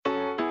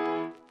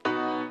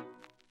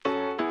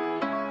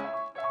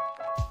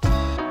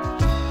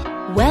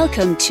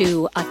Welcome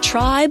to A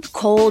Tribe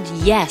Called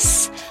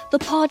Yes, the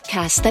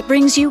podcast that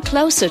brings you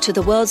closer to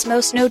the world's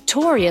most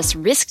notorious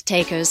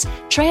risk-takers,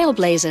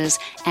 trailblazers,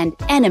 and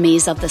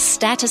enemies of the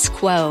status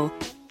quo.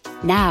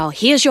 Now,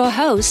 here's your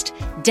host,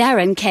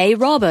 Darren K.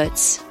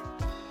 Roberts.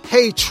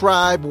 Hey,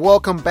 Tribe,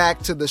 welcome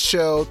back to the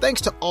show.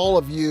 Thanks to all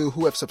of you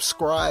who have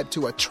subscribed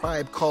to A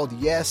Tribe Called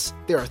Yes.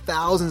 There are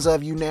thousands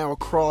of you now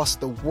across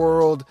the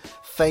world.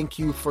 Thank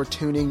you for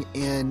tuning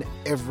in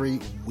every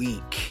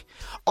week.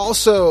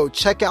 Also,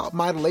 check out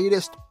my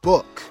latest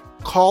book,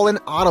 Call an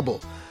Audible.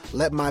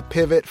 Let my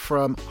pivot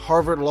from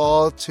Harvard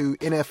Law to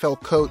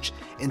NFL coach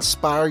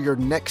inspire your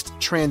next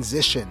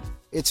transition.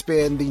 It's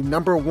been the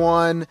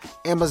 #1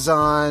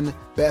 Amazon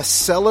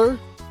bestseller.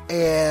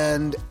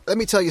 And let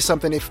me tell you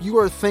something, if you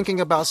are thinking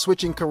about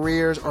switching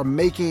careers or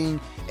making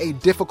a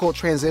difficult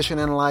transition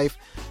in life,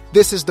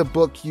 this is the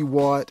book you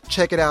want.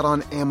 Check it out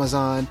on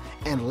Amazon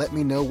and let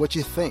me know what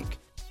you think.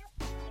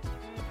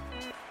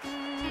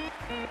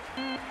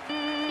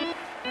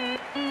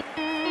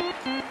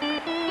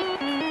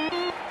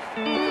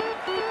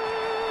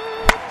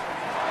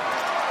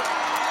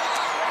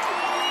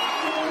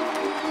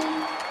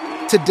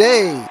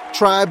 Today,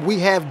 Tribe, we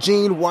have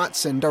Gene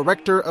Watson,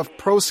 Director of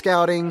Pro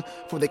Scouting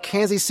for the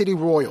Kansas City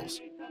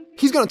Royals.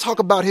 He's going to talk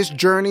about his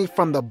journey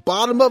from the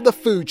bottom of the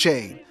food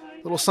chain,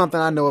 a little something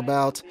I know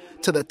about,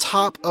 to the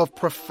top of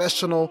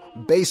professional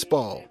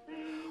baseball.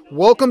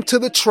 Welcome to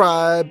the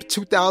Tribe,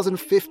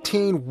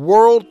 2015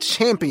 World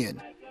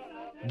Champion,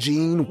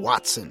 Gene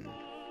Watson.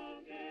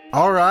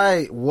 All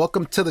right,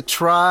 welcome to the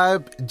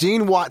Tribe,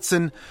 Gene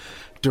Watson,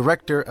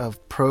 Director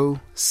of Pro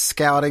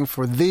Scouting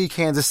for the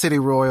Kansas City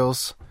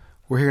Royals.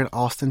 We're here in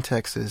Austin,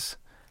 Texas.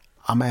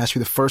 I'm going to ask you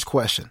the first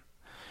question.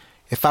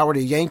 If I were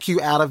to yank you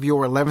out of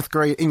your 11th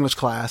grade English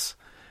class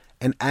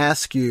and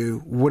ask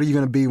you, what are you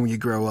going to be when you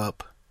grow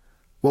up?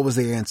 What was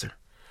the answer?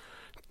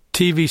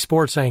 TV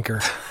sports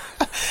anchor.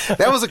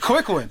 That was a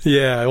quick one.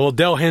 Yeah, well,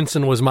 Del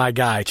Henson was my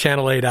guy,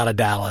 Channel 8 out of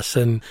Dallas.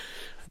 And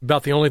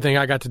about the only thing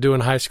I got to do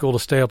in high school to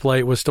stay up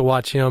late was to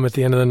watch him at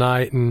the end of the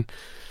night. And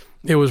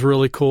it was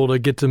really cool to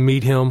get to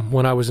meet him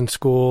when I was in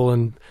school.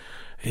 And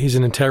he's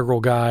an integral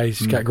guy.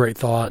 He's got great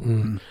thought,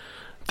 and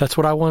that's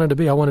what I wanted to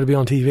be. I wanted to be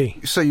on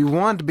TV. So you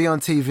wanted to be on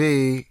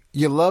TV.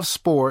 You love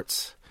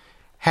sports,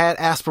 had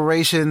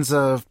aspirations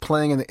of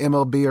playing in the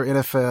MLB or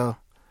NFL.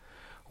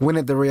 When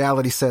did the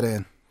reality set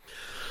in?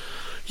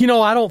 You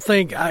know, I don't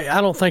think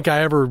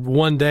I ever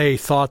one day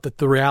thought that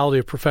the reality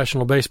of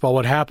professional baseball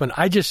would happen.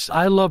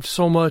 I loved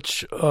so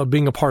much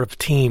being a part of a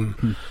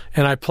team,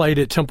 and I played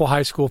at Temple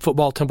High School,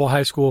 Temple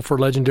High School, for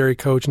a legendary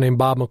coach named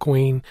Bob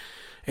McQueen,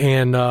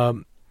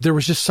 and there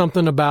was just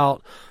something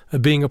about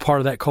being a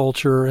part of that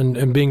culture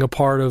and being a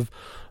part of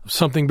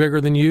something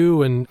bigger than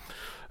you. And,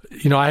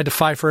 you know, I had to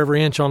fight for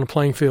every inch on the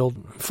playing field,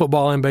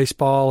 football and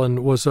baseball,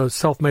 and was a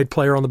self-made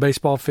player on the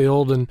baseball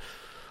field and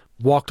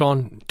walked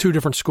on 2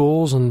 different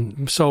schools.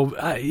 And so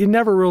it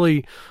never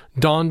really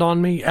dawned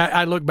on me.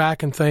 I look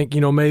back and think,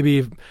 you know,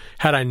 maybe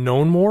had I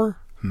known more,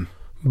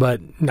 but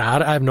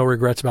I have no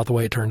regrets about the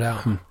way it turned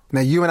out.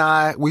 Now, you and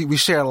I, we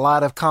share a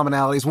lot of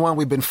commonalities. One,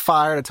 we've been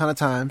fired a ton of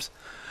times.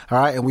 All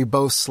right, and we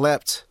both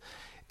slept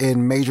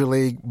in major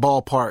league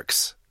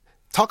ballparks.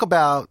 Talk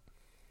about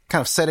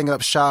kind of setting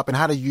up shop and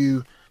how do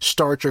you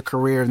start your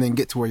career and then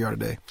get to where you are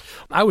today?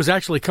 I was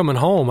actually coming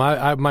home.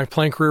 My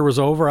playing career was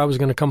over. I was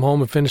going to come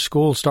home and finish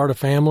school and start a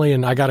family,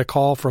 and I got a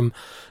call from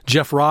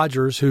Jeff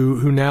Rogers,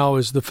 who now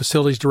is the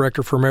facilities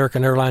director for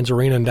American Airlines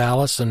Arena in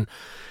Dallas, and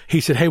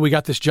he said, hey, we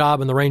got this job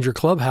in the Ranger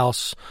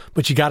clubhouse,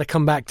 but you got to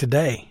come back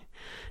today.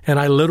 And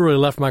I literally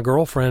left my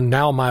girlfriend,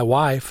 now my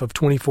wife of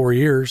 24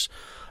 years,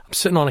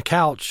 sitting on a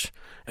couch,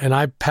 and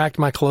I packed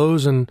my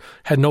clothes and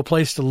had no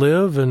place to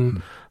live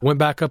and went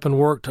back up and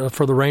worked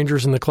for the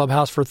Rangers in the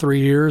clubhouse for 3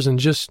 years and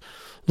just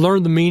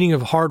learned the meaning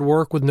of hard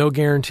work with no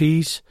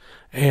guarantees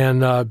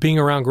and being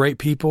around great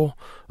people,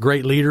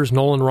 great leaders,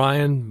 Nolan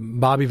Ryan,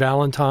 Bobby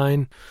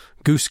Valentine,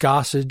 Goose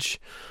Gossage.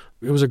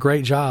 It was a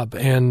great job.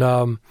 And,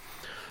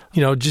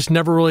 you know, just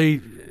never really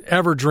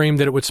ever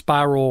dreamed that it would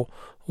spiral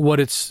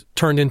what it's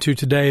turned into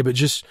today, but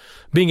just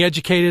being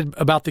educated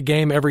about the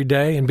game every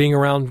day and being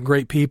around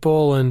great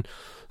people and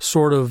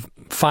sort of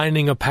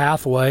finding a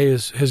pathway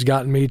has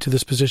gotten me to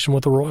this position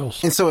with the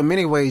Royals. And so in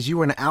many ways, you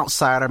were an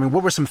outsider. I mean,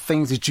 what were some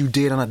things that you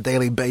did on a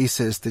daily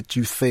basis that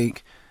you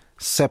think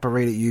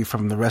separated you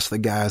from the rest of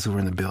the guys who were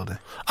in the building?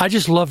 I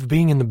just loved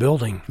being in the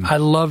building. I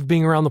loved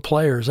being around the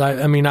players.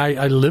 I mean,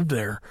 I lived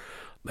there,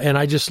 and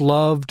I just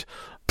loved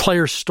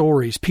players'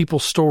 stories,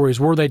 people's stories,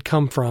 where they'd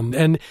come from.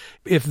 And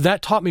if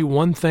that taught me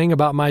one thing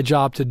about my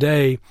job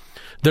today,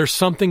 there's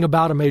something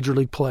about a major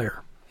league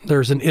player.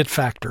 There's an it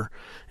factor,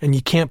 and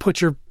you can't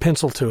put your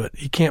pencil to it.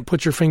 You can't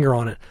put your finger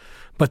on it.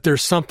 But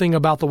there's something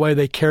about the way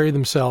they carry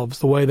themselves,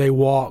 the way they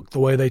walk, the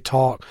way they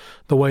talk,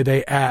 the way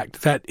they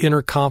act, that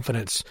inner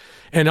confidence.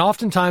 And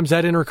oftentimes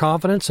that inner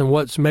confidence and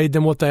what's made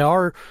them what they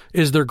are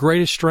is their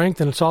greatest strength,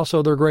 and it's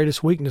also their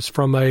greatest weakness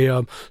from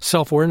a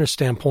self-awareness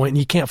standpoint, and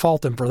you can't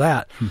fault them for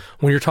that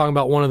when you're talking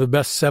about one of the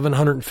best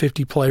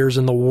 750 players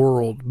in the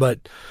world.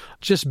 But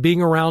just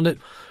being around it,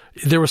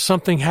 there was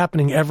something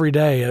happening every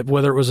day,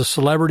 whether it was a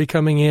celebrity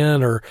coming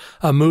in or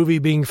a movie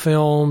being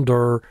filmed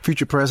or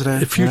future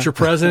president.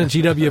 President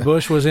G.W.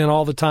 Bush was in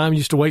all the time. He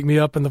used to wake me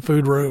up in the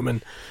food room,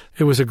 and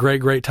it was a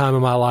great, great time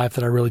in my life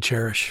that I really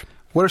cherish.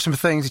 What are some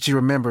things that you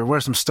remember? What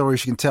are some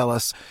stories you can tell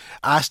us?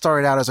 I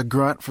started out as a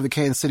grunt for the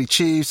Kansas City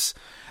Chiefs.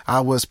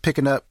 I was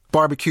picking up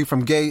barbecue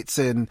from Gates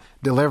and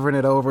delivering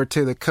it over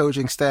to the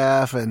coaching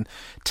staff and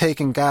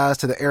taking guys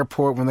to the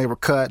airport when they were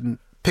cut and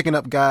picking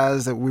up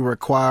guys that we were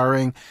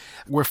acquiring.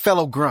 We're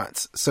fellow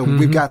grunts, so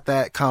we've got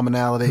that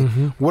commonality.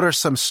 What are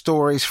some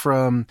stories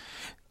from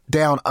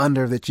down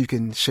under that you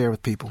can share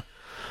with people?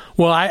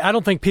 Well, I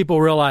don't think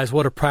people realize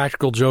what a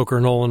practical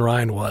joker Nolan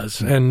Ryan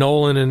was. And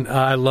Nolan, and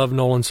I love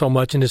Nolan so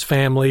much, and his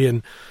family,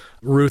 and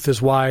Ruth,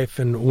 his wife,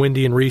 and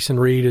Wendy and Reese and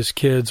Reed, his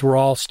kids, we're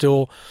all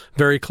still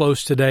very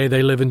close today.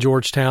 They live in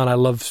Georgetown. I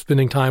love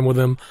spending time with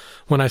them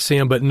when I see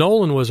them. But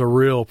Nolan was a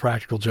real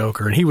practical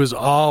joker, and he was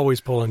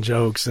always pulling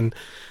jokes. And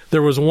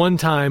there was one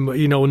time,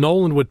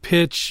 Nolan would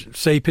pitch,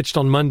 say he pitched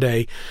on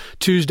Monday.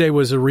 Tuesday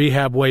was a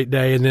rehab weight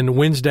day, and then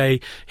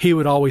Wednesday he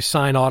would always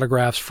sign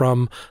autographs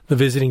from the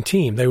visiting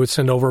team. They would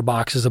send over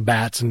boxes of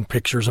bats and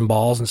pictures and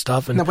balls and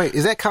stuff. And now, wait,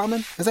 is that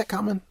common?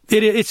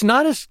 It's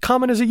not as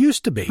common as it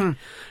used to be.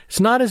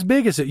 It's not as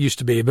big as it used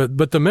to be,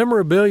 but the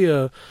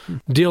memorabilia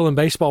deal in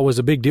baseball was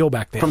a big deal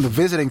back then. From the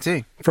visiting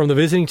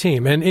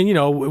team. And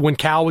when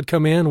Cal would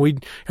come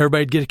in,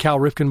 everybody'd get a Cal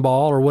Ripken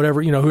ball or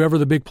whatever, whoever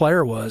the big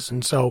player was.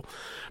 And so,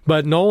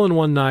 but Nolan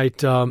one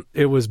night,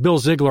 it was Bill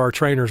Ziegler, our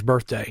trainer's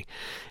birthday,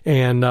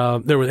 and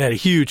they had a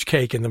huge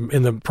cake in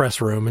the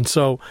press room. And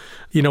so,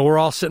 we're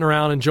all sitting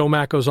around in Joe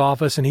Macco's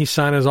office, and he's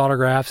signing his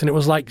autographs, and it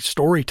was like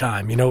story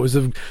time.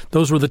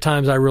 Those were the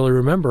times I really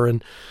remember.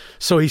 And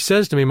so he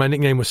says to me, my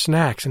nickname was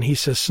Snacks, and he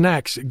says,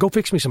 Snacks, go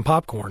fix me some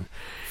popcorn.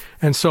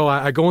 And so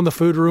I go in the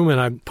food room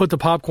and I put the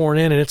popcorn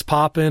in and it's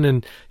popping.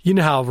 And you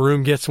know how a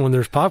room gets when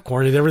there's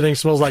popcorn and everything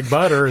smells like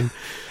butter. And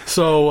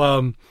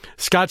so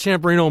Scott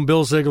Champerino and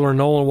Bill Ziegler and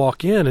Nolan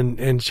walk in,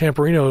 and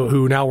Champerino,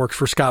 who now works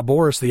for Scott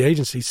Boras, the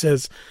agency,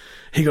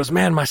 he goes,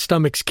 man, my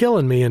stomach's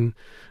killing me. And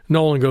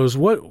Nolan goes,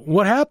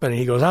 what happened? And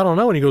he goes, I don't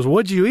know. And he goes,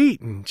 what'd you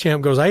eat? And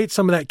Champ goes, I ate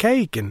some of that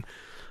cake. And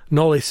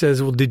Nolan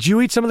says, well, did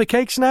you eat some of the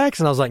cake, Snacks?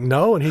 And I was like,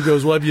 no. And he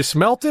goes, well, have you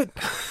smelt it?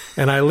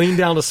 And I lean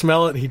down to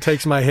smell it, and he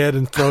takes my head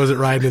and throws it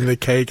right into the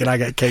cake, and I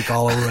got cake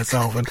all over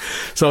myself. And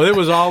so it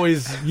was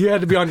always, you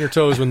had to be on your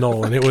toes with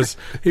Nolan.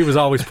 He was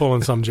always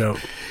pulling some joke.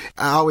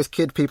 I always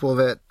kid people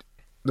that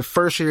the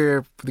first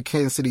year for the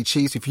Kansas City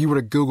Chiefs, if you were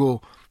to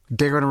Google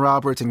Darren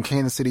Roberts and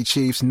Kansas City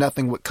Chiefs,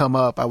 nothing would come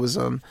up. I was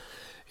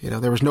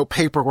there was no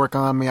paperwork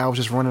on me. I was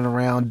just running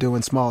around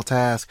doing small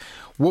tasks.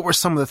 What were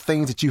some of the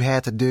things that you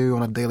had to do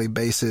on a daily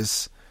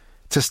basis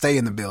to stay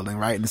in the building,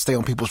 right, and stay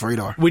on people's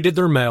radar? We did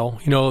their mail,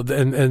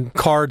 and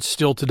cards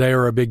still today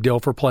are a big deal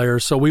for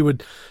players. So we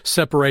would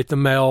separate the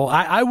mail.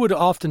 I would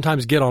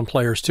oftentimes get on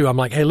players too. I'm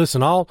like, hey,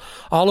 listen, I'll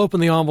open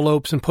the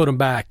envelopes and put them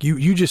back.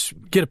 You just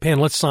get a pen.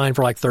 Let's sign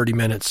for like 30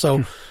 minutes.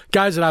 So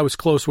guys that I was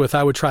close with,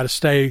 I would try to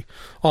stay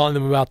on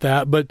them about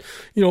that. But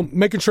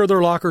making sure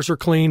their lockers are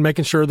clean,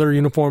 making sure their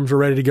uniforms are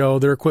ready to go,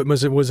 their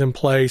equipment was in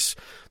place,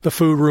 the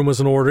food room was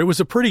in order. It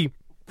was a pretty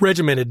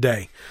regimented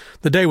day.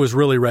 The day was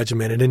really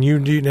regimented, and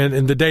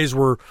and the days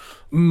were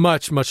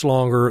much, much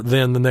longer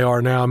then than they are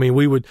now. I mean,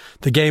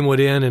 the game would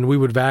end, and we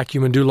would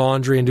vacuum and do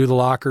laundry and do the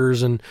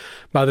lockers, and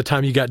by the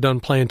time you got done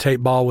playing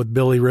tape ball with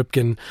Billy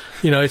Ripken,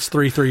 it's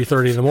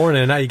 3:30 in the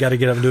morning, and now you got to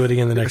get up and do it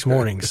again the next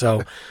morning.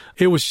 So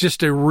it was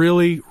just a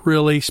really,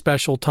 really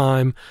special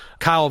time.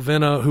 Kyle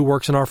Venna, who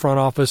works in our front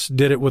office,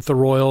 did it with the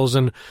Royals,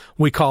 and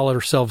we call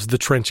ourselves the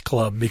Trench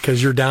Club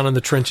because you're down in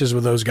the trenches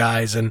with those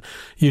guys, and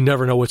you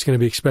never know what's going to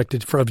be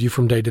expected of you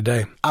from day to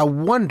day. I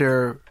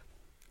wonder,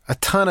 a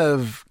ton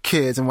of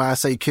kids, and when I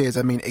say kids,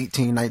 I mean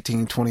 18,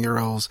 19,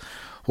 20-year-olds,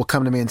 will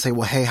come to me and say,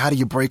 well, hey, how do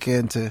you break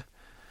into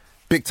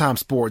big-time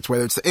sports,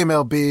 whether it's the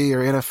MLB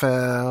or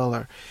NFL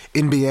or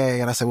NBA?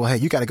 And I say, well, hey,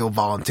 you got to go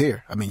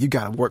volunteer. I mean, you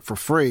got to work for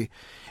free.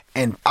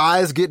 And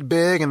eyes get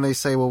big, and they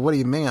say, well, what do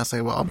you mean? I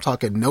say, well, I'm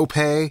talking no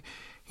pay,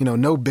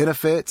 no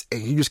benefits,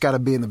 and you just got to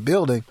be in the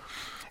building.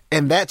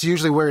 And that's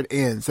usually where it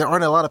ends. There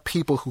aren't a lot of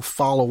people who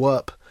follow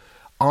up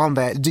on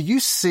that. Do you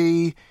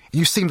see,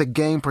 you've seen the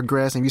game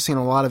progress, and you've seen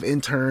a lot of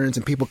interns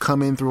and people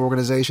come in through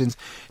organizations.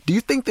 Do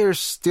you think there's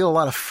still a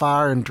lot of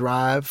fire and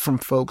drive from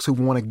folks who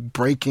want to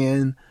break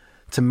in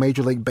to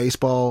Major League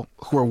Baseball,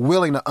 who are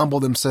willing to humble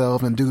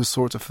themselves and do the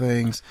sorts of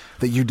things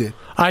that you did?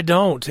 I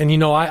don't.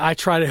 And, I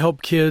try to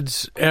help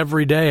kids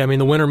every day. I mean,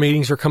 the winter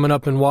meetings are coming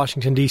up in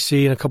Washington,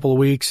 D.C. in a couple of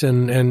weeks,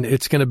 and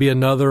it's going to be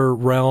another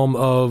realm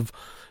of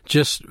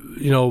just,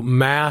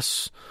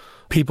 mass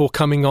people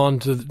coming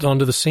onto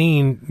the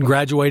scene,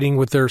 graduating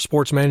with their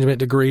sports management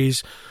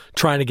degrees,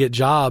 trying to get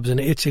jobs, and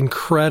it's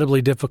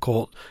incredibly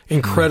difficult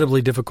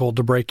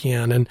to break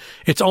in. And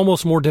it's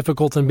almost more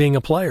difficult than being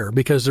a player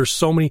because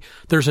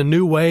there's a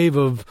new wave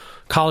of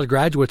college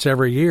graduates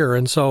every year.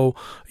 And so,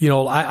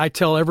 I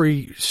tell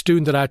every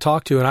student that I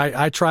talk to, and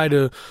I try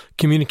to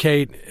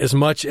communicate as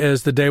much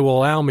as the day will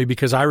allow me,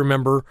 because I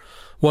remember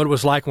what it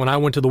was like when I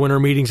went to the winter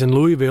meetings in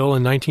Louisville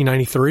in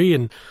 1993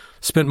 and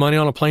spent money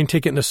on a plane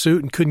ticket and a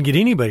suit and couldn't get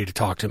anybody to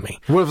talk to me.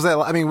 What was that?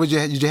 I mean,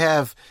 did you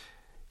have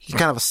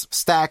kind of a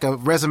stack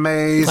of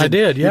resumes? I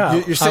did,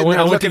 yeah. I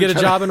went to get a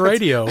job in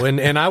radio,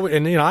 and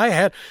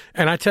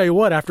I tell you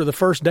what, after the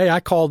first day, I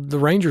called the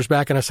Rangers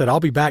back and I said, I'll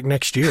be back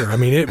next year. I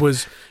mean, it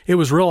was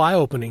real eye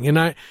opening,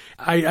 and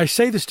I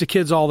say this to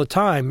kids all the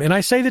time, and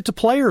I say that to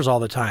players all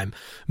the time.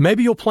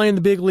 Maybe you'll play in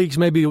the big leagues,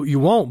 maybe you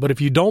won't, but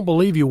if you don't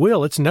believe you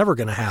will, it's never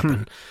going to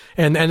happen.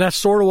 And that's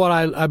sort of what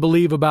I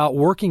believe about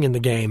working in the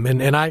game,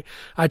 and I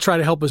try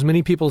to help as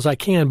many people as I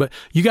can. But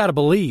you got to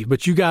believe,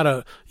 but you got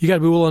to be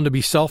willing to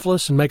be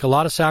selfless and make a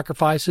lot of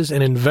sacrifices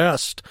and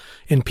invest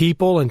in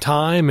people and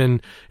time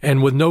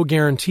and with no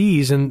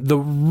guarantees. And the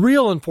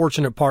real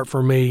unfortunate part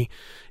for me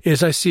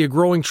is I see a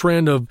growing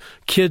trend of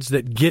kids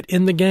that get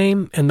in the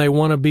game and they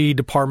want to be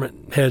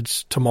department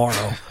heads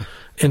tomorrow.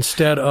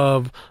 Instead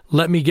of,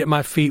 let me get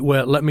my feet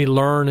wet, let me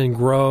learn and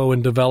grow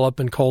and develop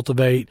and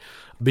cultivate,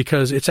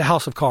 because it's a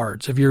house of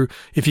cards. If you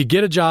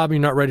get a job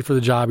and you're not ready for the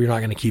job, you're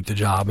not going to keep the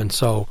job. And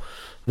so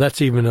that's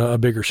even a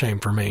bigger shame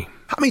for me.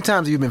 How many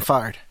times have you been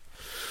fired?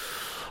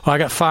 I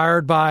got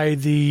fired by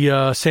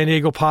the San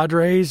Diego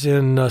Padres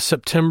in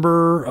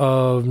September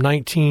of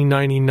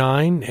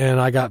 1999,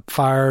 and I got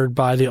fired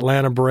by the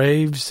Atlanta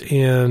Braves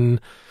in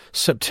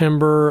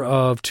September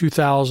of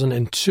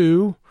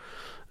 2002,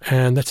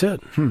 and that's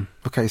it.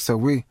 Okay,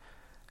 so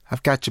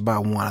I've got you by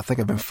one. I think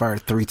I've been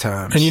fired 3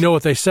 times. And you know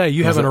what they say,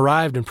 you haven't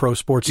arrived in pro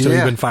sports until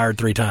you've been fired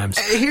 3 times.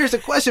 Here's the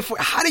question for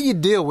how do you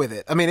deal with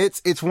it? I mean,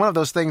 it's one of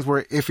those things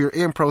where if you're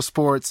in pro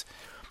sports,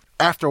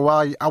 after a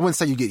while, I wouldn't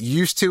say you get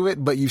used to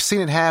it, but you've seen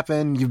it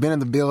happen. You've been in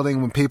the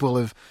building when people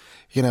have,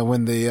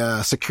 when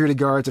the security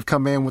guards have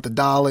come in with the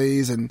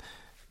dollies and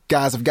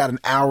guys have got an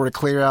hour to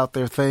clear out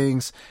their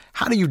things.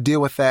 How do you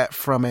deal with that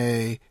from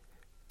a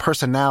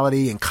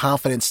personality and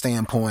confidence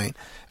standpoint?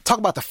 Talk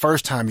about the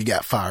first time you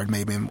got fired,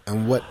 maybe,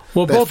 and what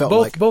that felt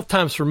like. Both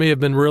times for me have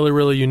been really,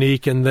 really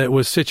unique, and that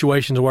was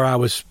situations where I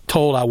was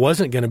told I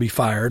wasn't going to be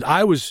fired.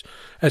 I was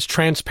as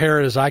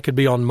transparent as I could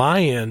be on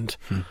my end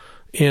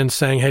in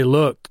saying, hey,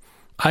 look,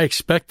 I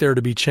expect there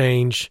to be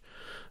change.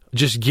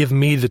 Just give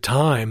me the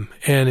time.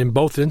 And in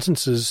both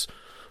instances,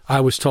 I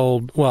was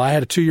told, well, I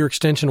had a 2-year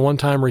extension one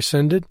time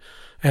rescinded,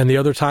 and the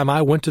other time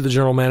I went to the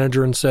general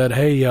manager and said,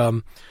 hey,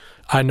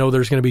 I know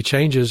there's going to be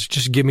changes.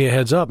 Just give me a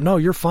heads up. No,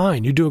 you're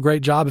fine. You do a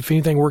great job. If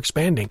anything, we're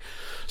expanding.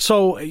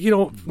 So,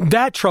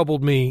 that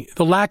troubled me.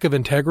 The lack of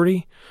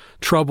integrity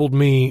troubled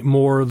me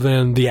more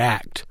than the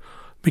act,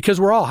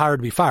 because we're all hired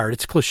to be fired.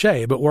 It's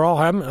cliche, but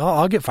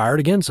I'll get fired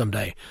again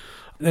someday.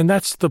 And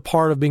that's the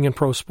part of being in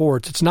pro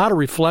sports. It's not a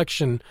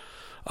reflection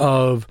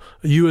of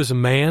you as a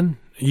man,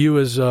 you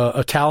as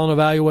a talent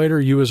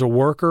evaluator, you as a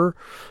worker,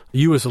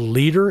 you as a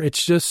leader.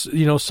 It's just,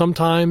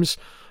 sometimes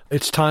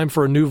it's time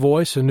for a new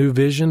voice, a new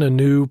vision, a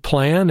new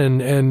plan.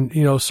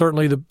 And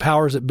certainly the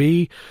powers that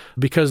be,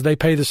 because they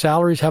pay the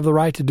salaries, have the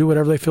right to do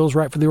whatever they feel is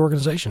right for the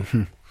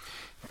organization.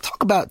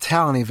 Talk about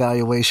talent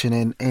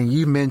evaluation. And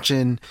you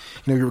mentioned,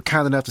 you were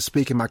kind enough to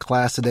speak in my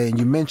class today, and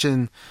you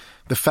mentioned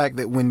the fact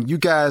that when you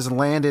guys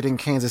landed in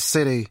Kansas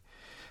City,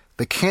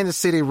 the Kansas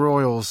City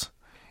Royals,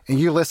 and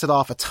you listed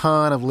off a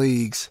ton of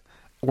leagues,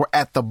 were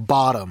at the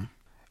bottom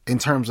in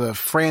terms of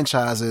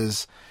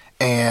franchises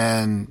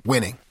and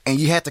winning. And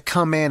you had to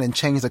come in and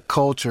change the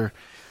culture.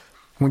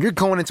 When you're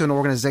going into an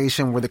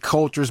organization where the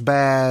culture's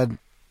bad,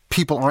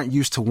 people aren't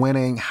used to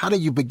winning, how do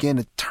you begin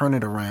to turn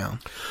it around?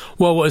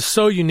 Well, what's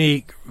so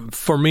unique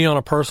for me on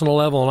a personal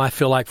level, and I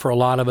feel like for a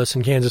lot of us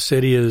in Kansas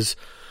City, is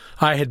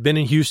I had been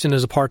in Houston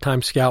as a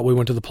part-time scout. We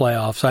went to the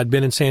playoffs. I'd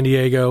been in San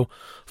Diego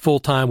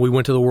full-time. We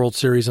went to the World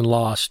Series and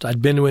lost.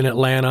 I'd been in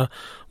Atlanta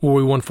where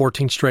we won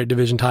 14 straight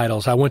division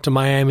titles. I went to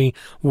Miami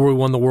where we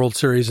won the World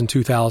Series in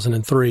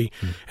 2003.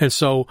 And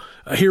so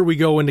here we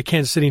go into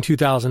Kansas City in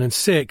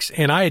 2006,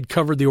 and I had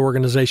covered the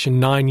organization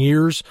 9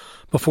 years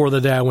before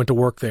the day I went to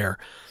work there.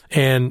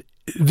 And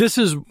this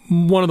is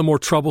one of the more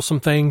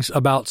troublesome things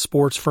about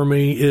sports for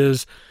me,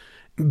 is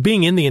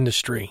being in the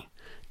industry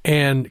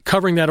and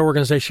covering that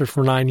organization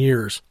for 9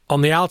 years.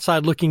 On the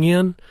outside looking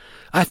in,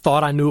 I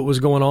thought I knew what was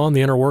going on,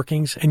 the inner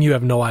workings, and you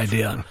have no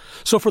idea.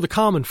 So for the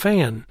common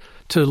fan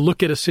to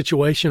look at a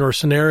situation or a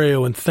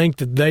scenario and think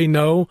that they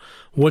know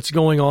what's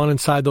going on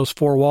inside those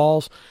 4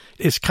 walls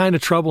is kind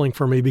of troubling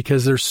for me,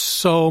 because there's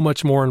so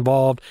much more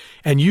involved,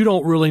 and you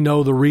don't really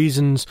know the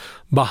reasons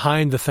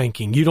behind the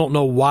thinking. You don't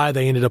know why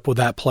they ended up with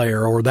that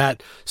player or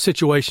that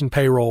situation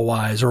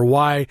payroll-wise, or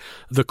why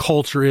the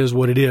culture is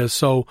what it is.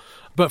 So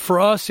But for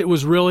us, it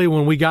was really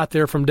when we got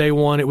there from day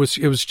one, it was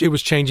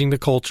changing the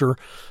culture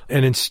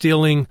and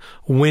instilling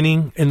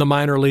winning in the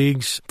minor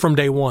leagues from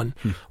day one.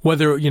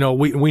 Whether,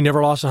 we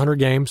never lost 100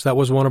 games. That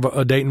was one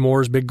of Dayton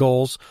Moore's big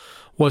goals,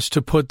 was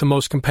to put the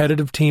most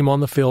competitive team on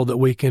the field that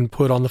we can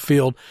put on the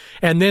field.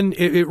 And then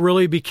it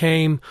really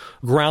became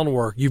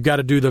groundwork. You've got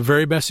to do the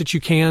very best that you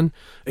can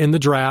in the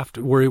draft,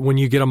 where when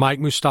you get a Mike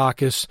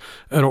Moustakas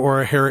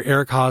or a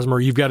Eric Hosmer,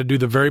 you've got to do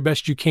the very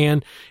best you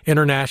can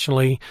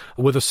internationally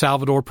with a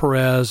Salvador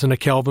Perez and a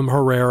Kelvin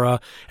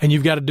Herrera. And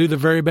you've got to do the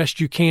very best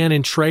you can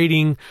in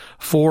trading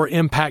for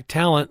impact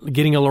talent,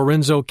 getting a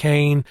Lorenzo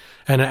Cain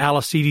and an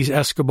Alcides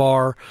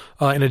Escobar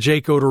and a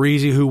Jake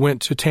Odorizzi, who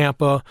went to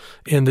Tampa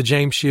in the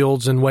James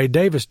Shields and Wade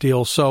Davis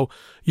deal. So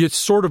it's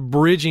sort of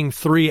bridging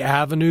three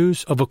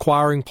avenues of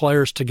acquiring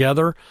players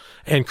together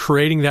and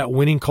creating that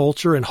winning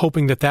culture and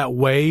hoping that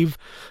wave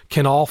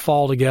can all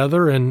fall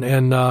together.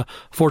 And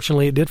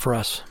fortunately, it did for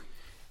us.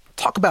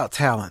 Talk about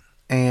talent.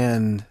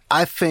 And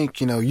I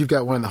think, you've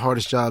got one of the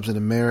hardest jobs in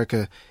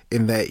America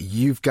in that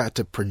you've got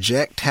to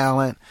project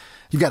talent.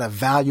 You've got to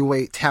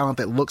evaluate talent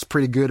that looks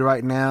pretty good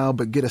right now,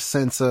 but get a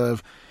sense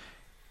of,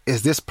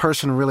 is this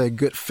person really a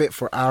good fit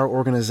for our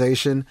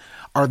organization?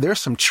 Are there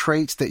some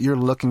traits that you're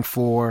looking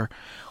for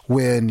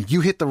when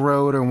you hit the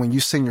road or when you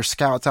send your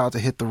scouts out to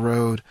hit the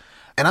road?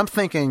 And I'm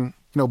thinking,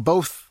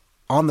 both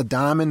on the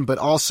diamond, but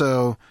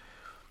also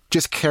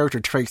just character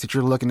traits that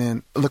you're looking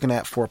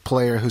at for a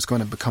player who's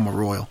going to become a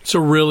Royal. It's a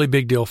really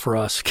big deal for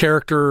us.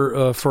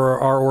 Character for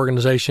our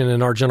organization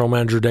and our general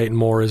manager, Dayton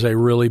Moore, is a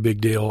really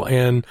big deal.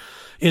 And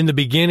in the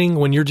beginning,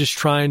 when you're just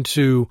trying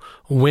to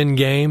win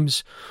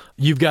games,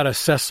 you've got to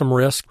assess some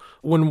risk.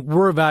 When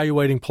we're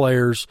evaluating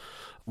players,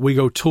 we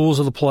go tools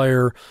of the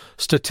player,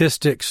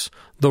 statistics,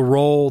 the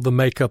role, the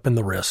makeup, and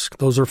the risk.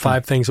 Those are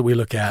 5 things that we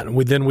look at. And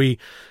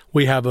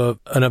we have an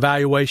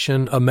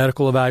evaluation, a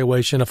medical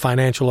evaluation, a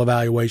financial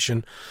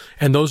evaluation,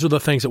 and those are the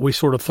things that we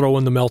sort of throw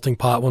in the melting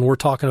pot when we're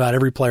talking about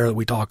every player that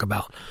we talk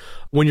about.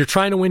 When you're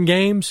trying to win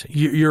games,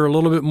 you're a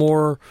little bit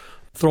more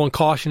throwing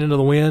caution into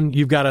the wind.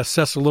 You've got to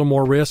assess a little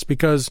more risk,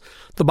 because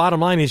the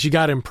bottom line is you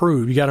got to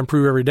improve. You got to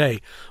improve every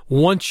day.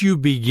 Once you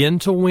begin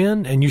to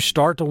win and you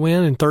start to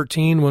win in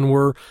 13, when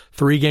we're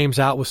 3 games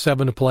out with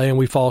 7 to play and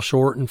we fall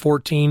short, in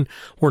 14,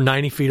 we're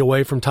 90 feet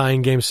away from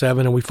tying game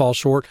 7 and we fall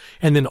short,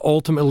 and then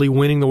ultimately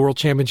winning the World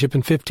Championship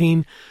in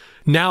 15,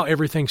 now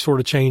everything sort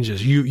of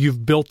changes.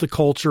 You've built the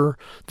culture,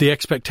 the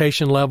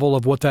expectation level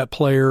of what that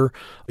player,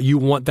 you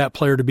want that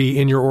player to be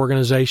in your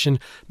organization,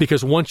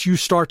 because once you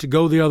start to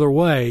go the other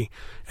way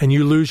and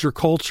you lose your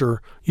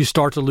culture, you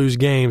start to lose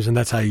games, and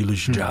that's how you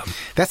lose your job.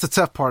 That's the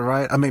tough part,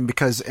 right? I mean,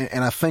 because,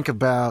 and I think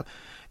about,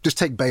 just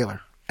take Baylor.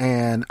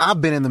 And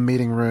I've been in the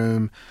meeting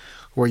room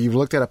where you've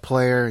looked at a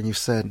player and you've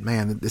said,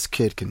 man, this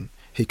kid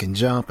he can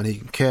jump and he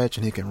can catch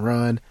and he can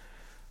run,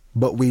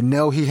 but we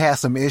know he has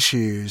some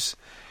issues.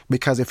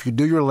 Because if you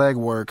do your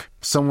legwork,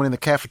 someone in the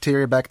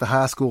cafeteria back at the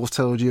high school has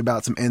told you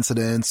about some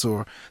incidents,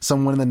 or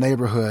someone in the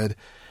neighborhood.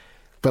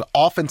 But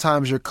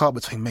oftentimes you're caught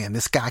between, man,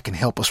 this guy can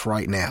help us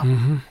right now.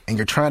 Mm-hmm. And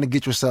you're trying to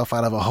get yourself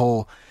out of a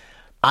hole.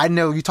 I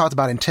know you talked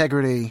about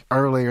integrity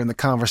earlier in the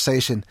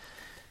conversation.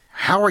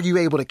 How are you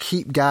able to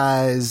keep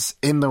guys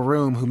in the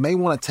room who may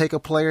want to take a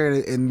player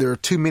and there are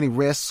too many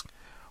risks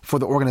for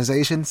the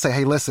organization? Say,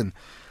 hey, listen,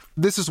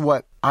 this is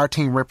what our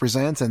team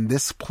represents, and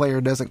this player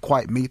doesn't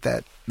quite meet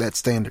that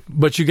standard.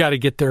 But you got to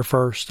get there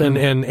first.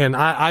 And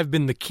I've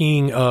been the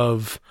king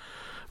of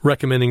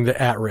recommending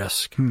the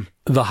at-risk,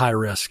 the high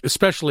risk,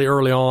 especially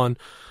early on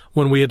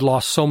when we had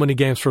lost so many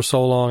games for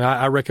so long.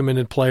 I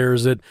recommended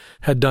players that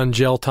had done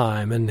jail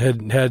time and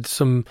had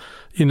some,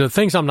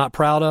 things I'm not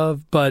proud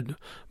of, but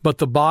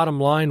the bottom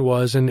line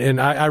was,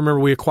 and I remember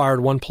we acquired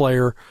one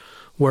player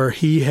where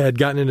he had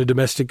gotten in a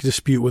domestic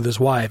dispute with his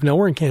wife. Now,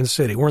 we're in Kansas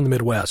City. We're in the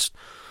Midwest.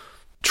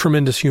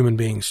 Tremendous human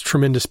beings,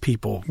 tremendous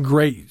people,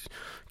 great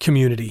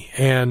community.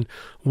 And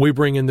we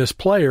bring in this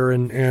player,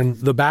 and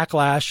the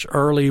backlash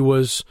early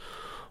was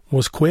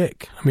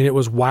quick. I mean, it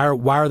was, why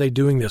are they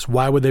doing this?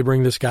 Why would they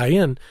bring this guy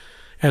in?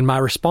 And my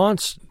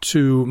response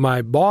to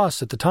my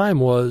boss at the time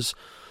was,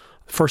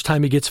 first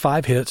time he gets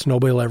 5 hits,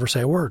 nobody will ever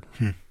say a word.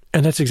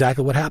 And that's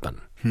exactly what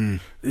happened.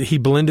 He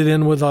blended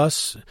in with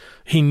us.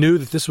 He knew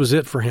that this was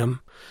it for him.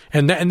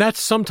 And that's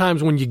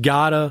sometimes when you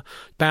gotta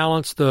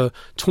balance the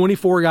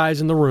 24 guys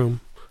in the room.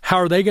 How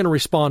are they going to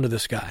respond to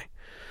this guy?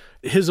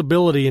 His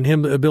ability and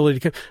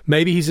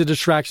maybe he's a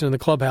distraction in the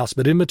clubhouse,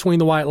 but in between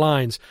the white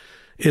lines,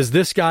 is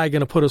this guy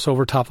going to put us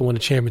over top and win a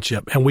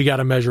championship? And we got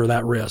to measure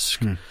that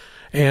risk.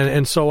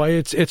 And so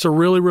it's a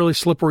really, really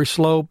slippery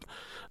slope.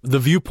 The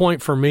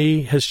viewpoint for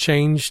me has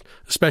changed,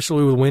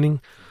 especially with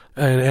winning.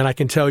 And I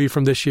can tell you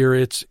from this year,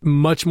 it's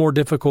much more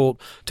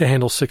difficult to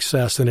handle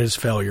success than it is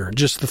failure.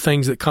 Just the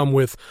things that come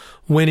with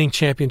winning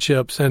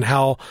championships and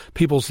how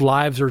people's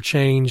lives are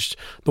changed,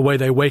 the way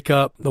they wake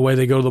up, the way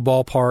they go to the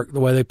ballpark, the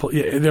way they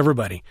play,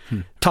 everybody,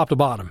 top to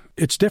bottom.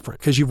 It's different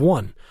because you've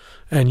won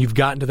and you've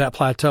gotten to that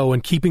plateau,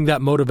 and keeping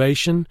that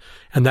motivation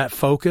and that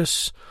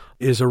focus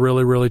is a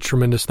really, really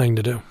tremendous thing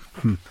to do.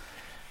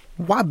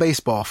 Why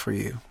baseball for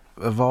you?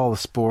 of all the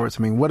sports,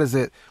 I mean, what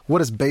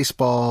does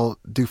baseball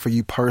do for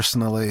you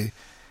personally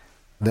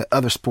that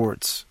other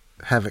sports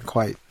haven't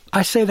quite?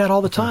 I say that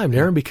all the time,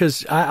 Darren,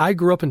 because I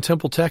grew up in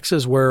Temple,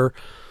 Texas, where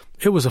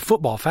it was a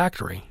football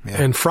factory,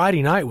 and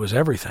Friday night was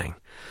everything.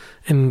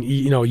 And,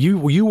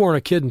 you weren't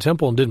a kid in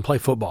Temple and didn't play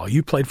football.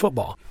 You played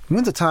football.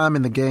 When's a time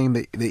in the game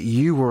that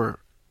you were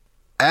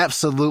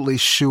absolutely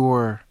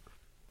sure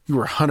you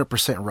were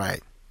 100%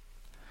 right,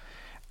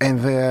 and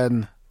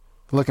then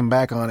looking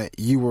back on it,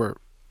 you were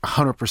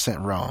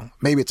 100% wrong?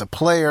 Maybe it's a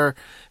player,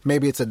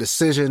 maybe it's a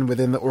decision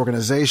within the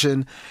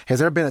organization. Has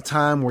there been a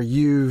time where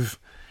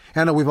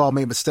I know we've all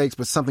made mistakes,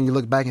 but something you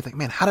look back and think,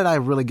 man, how did I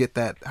really get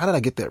that? How did I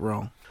get that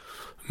wrong?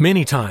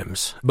 Many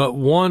times, but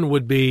one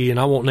would be, and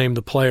I won't name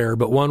the player,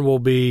 but one will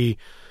be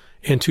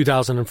in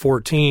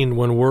 2014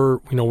 when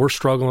we're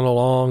struggling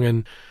along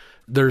and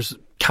there's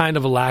kind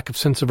of a lack of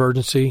sense of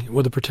urgency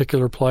with a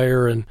particular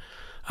player, and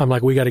I'm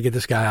like, we got to get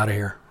this guy out of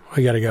here.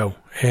 We got to go.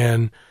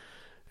 And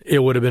it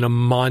would have been a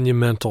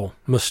monumental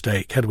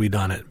mistake had we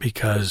done it,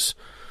 because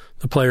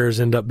the players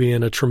end up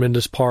being a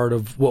tremendous part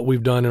of what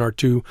we've done in our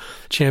 2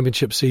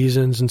 championship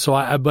seasons. And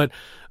so but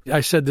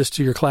I said this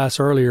to your class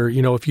earlier,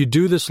 if you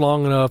do this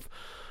long enough,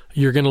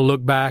 you're going to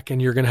look back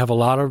and you're going to have a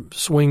lot of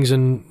swings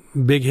and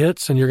big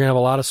hits, and you're going to have a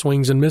lot of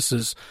swings and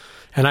misses.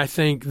 And I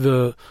think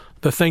the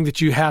thing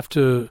that you have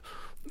to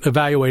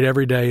evaluate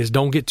every day is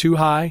don't get too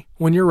high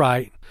when you're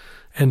right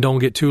and don't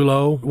get too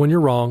low when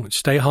you're wrong.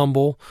 Stay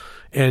humble.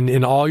 And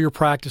in all your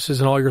practices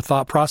and all your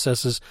thought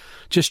processes,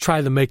 just try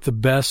to make the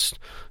best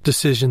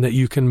decision that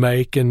you can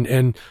make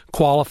and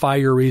qualify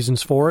your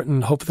reasons for it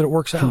and hope that it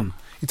works out.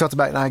 You talked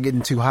about not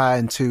getting too high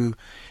and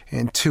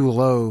too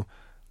low.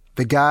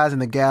 The guys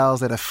and the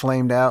gals that have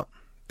flamed out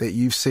that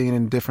you've seen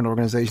in different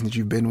organizations that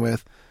you've been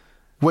with,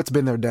 what's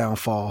been their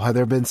downfall? Have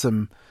there been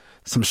some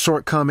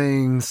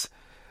shortcomings?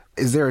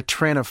 Is there a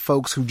trend of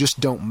folks who just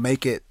don't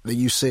make it that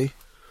you see?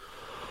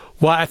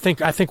 Well, I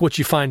think what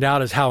you find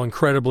out is how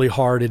incredibly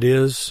hard it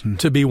is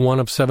to be one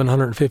of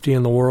 750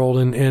 in the world.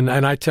 And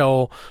I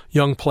tell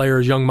young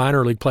players, young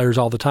minor league players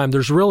all the time,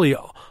 there's really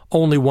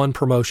only one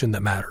promotion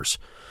that matters,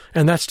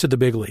 and that's to the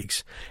big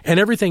leagues. And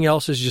everything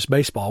else is just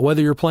baseball.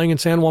 Whether you're playing in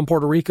San Juan,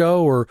 Puerto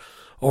Rico,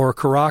 or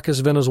Caracas,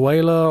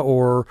 Venezuela,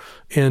 or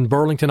in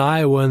Burlington,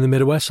 Iowa in the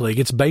Midwest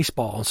League, it's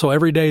baseball. So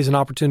every day is an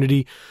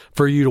opportunity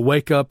for you to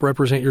wake up,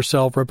 represent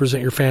yourself,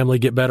 represent your family,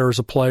 get better as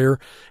a player,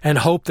 and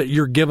hope that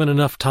you're given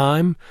enough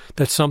time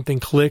that something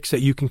clicks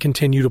that you can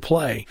continue to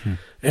play.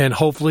 And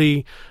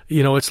hopefully,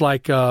 it's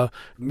like,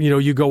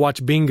 you go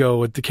watch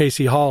bingo at the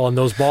KC Hall and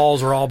those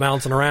balls are all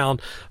bouncing around.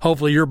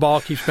 Hopefully your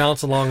ball keeps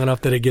bouncing long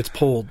enough that it gets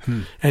pulled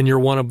and you're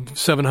one of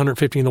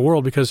 750 in the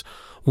world, because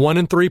 1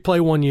 in 3 play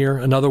 1 year,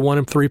 another 1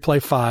 in 3 play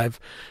 5.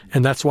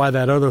 And that's why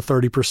that other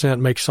 30%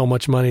 makes so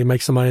much money,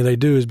 makes the money they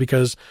do, is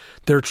because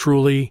they're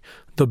truly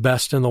the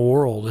best in the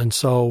world. And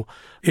so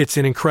it's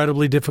an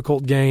incredibly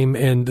difficult game.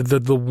 And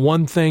the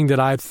one thing that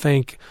I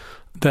think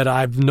that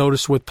I've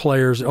noticed with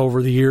players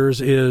over the years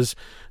is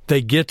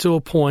they get to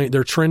a point,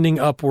 they're trending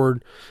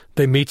upward,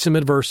 they meet some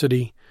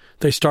adversity,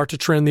 they start to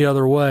trend the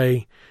other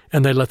way,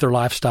 and they let their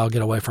lifestyle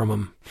get away from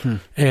them.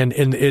 And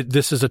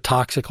this is a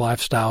toxic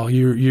lifestyle.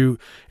 You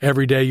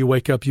every day you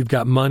wake up, you've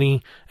got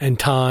money and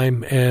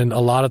time and a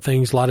lot of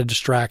things, a lot of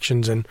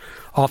distractions, and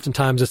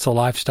oftentimes it's a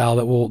lifestyle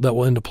that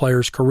will end a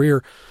player's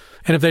career.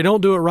 And if they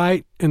don't do it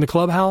right in the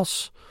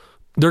clubhouse,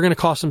 they're going to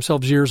cost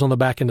themselves years on the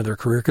back end of their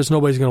career, because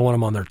nobody's going to want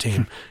them on their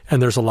team.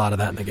 And there's a lot of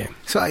that in the game.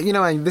 So,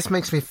 this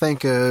makes me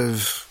think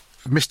of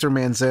Mr.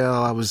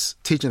 Manziel. I was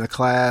teaching a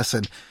class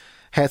and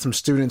had some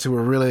students who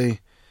were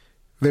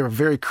they were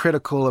very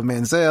critical of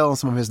Manziel and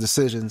some of his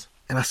decisions.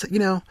 And I said,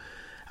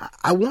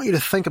 I want you to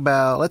think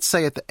about, let's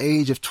say at the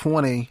age of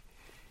 20,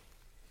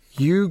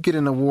 you get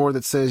an award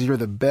that says you're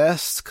the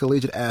best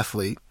collegiate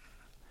athlete,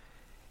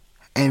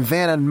 and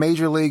then a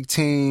major league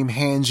team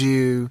hands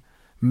you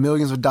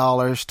millions of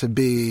dollars to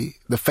be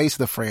the face of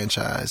the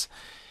franchise.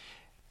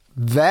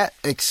 That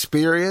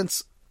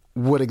experience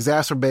would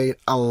exacerbate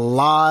a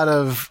lot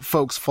of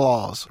folks'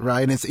 flaws,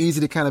 right? And it's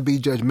easy to kind of be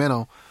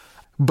judgmental.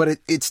 But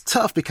it's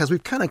tough because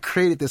we've kind of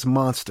created this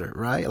monster,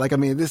 right? Like,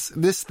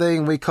 this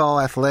thing we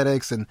call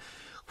athletics, and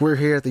we're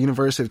here at the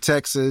University of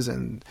Texas,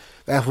 and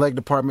the athletic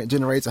department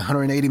generates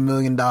 $180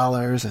 million.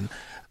 And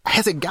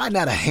has it gotten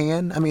out of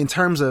hand? In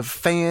terms of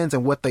fans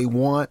and what they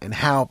want and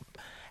how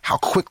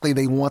quickly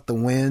they want the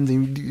wins.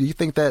 And do you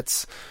think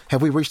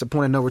have we reached a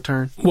point of no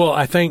return? Well,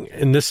 I think,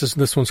 and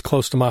this one's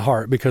close to my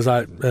heart, because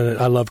I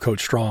love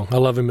Coach Strong. I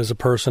love him as a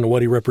person and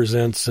what he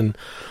represents,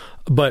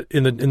 but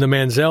in the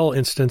Manziel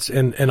instance,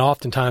 and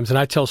oftentimes, and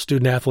I tell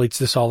student athletes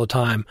this all the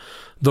time,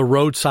 the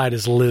roadside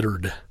is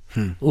littered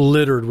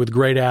with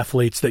great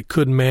athletes that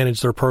couldn't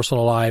manage their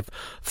personal life,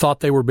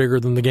 thought they were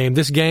bigger than the game.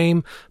 This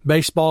game,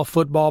 baseball,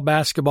 football,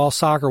 basketball,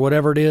 soccer,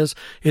 whatever it is,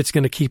 it's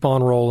going to keep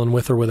on rolling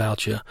with or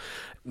without you.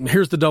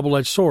 Here's the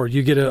double-edged sword.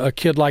 You get a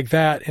kid like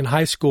that in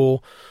high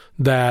school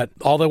that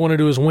all they want to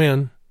do is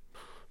win,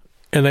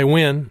 and they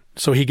win,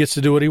 so he gets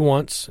to do what he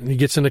wants, and he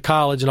gets into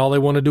college, and all they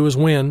want to do is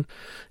win,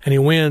 and he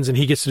wins, and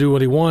he gets to do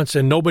what he wants,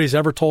 and nobody's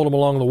ever told him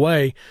along the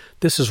way,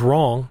 this is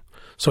wrong,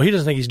 so he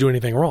doesn't think he's doing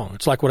anything wrong.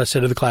 It's like what I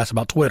said to the class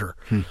about Twitter.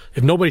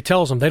 If nobody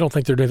tells them, they don't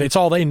think they're doing anything. It's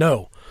all they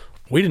know.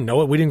 We didn't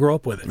know it. We didn't grow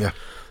up with it. Yeah.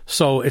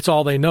 So it's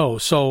all they know.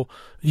 So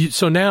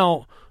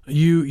now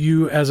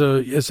you as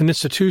an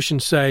institution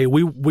say,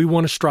 we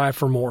want to strive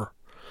for more.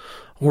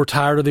 We're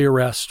tired of the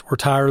arrest. We're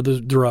tired of the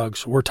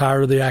drugs. We're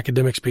tired of the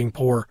academics being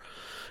poor.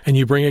 And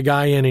you bring a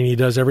guy in and he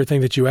does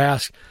everything that you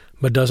ask,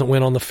 but doesn't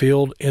win on the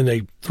field in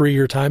a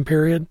 3-year time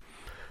period.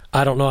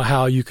 I don't know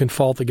how you can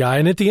fault the guy.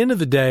 And at the end of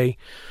the day,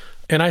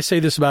 and I say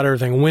this about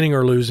everything, winning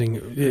or losing,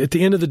 at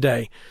the end of the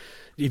day,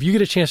 if you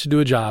get a chance to do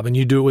a job and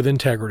you do it with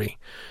integrity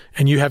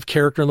and you have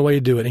character in the way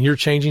you do it and you're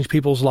changing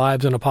people's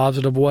lives in a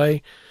positive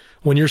way,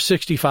 when you're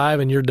 65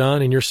 and you're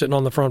done and you're sitting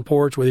on the front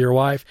porch with your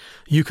wife,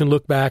 you can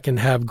look back and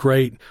have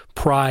great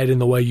pride in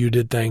the way you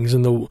did things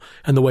and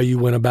the way you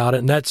went about it.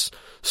 And that's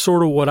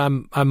sort of what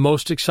I'm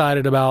most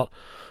excited about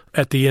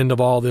at the end of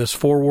all this.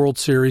 4 World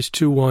Series,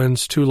 2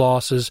 wins, 2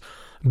 losses,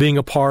 being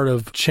a part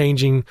of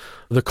changing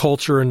the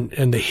culture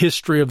and the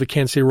history of the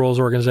Kansas City Royals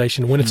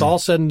organization. When it's all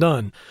said and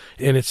done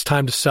and it's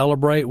time to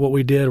celebrate what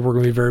we did, we're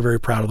going to be very, very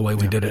proud of the way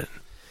we did it.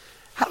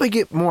 How do we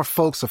get more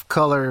folks of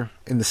color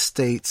in the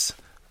States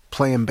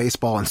playing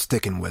baseball and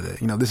sticking with it?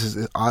 This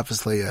is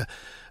obviously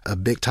a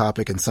big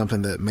topic and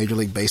something that Major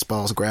League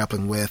Baseball is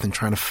grappling with and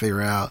trying to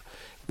figure out.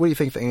 What do you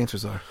think the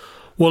answers are?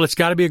 Well, it's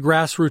got to be a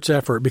grassroots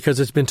effort because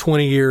it's been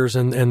 20 years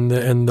and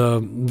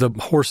the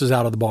horse is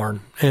out of the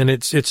barn. And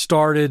it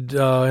started,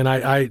 and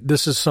I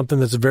this is something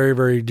that's very,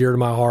 very dear to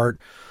my heart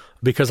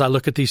because I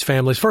look at these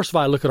families. First of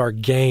all, I look at our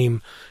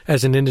game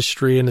as an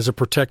industry and as a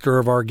protector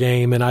of our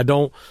game. And I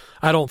don't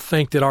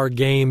think that our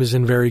game is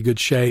in very good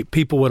shape.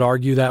 People would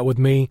argue that with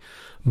me.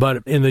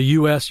 But in the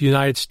U.S.,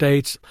 United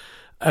States,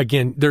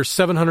 again, there's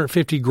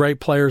 750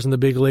 great players in the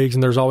big leagues,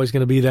 and there's always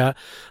going to be that.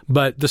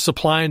 But the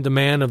supply and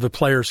demand of the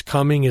players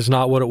coming is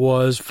not what it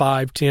was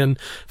 5, 10,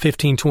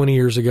 15, 20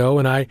 years ago.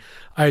 And I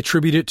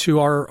attribute it to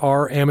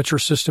our amateur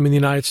system in the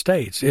United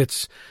States.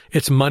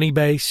 It's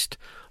money-based.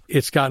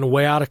 It's gotten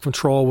way out of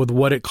control with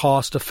what it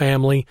costs a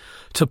family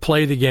to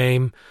play the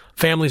game.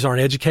 Families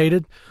aren't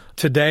educated.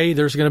 Today,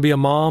 there's going to be a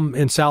mom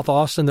in South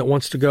Austin that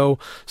wants to go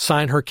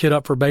sign her kid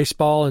up for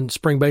baseball and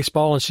spring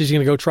baseball, and she's going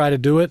to go try to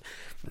do it,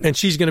 and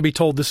she's going to be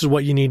told this is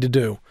what you need to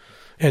do.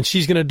 And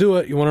she's going to do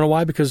it. You want to know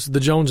why? Because the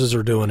Joneses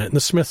are doing it and the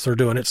Smiths are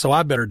doing it, so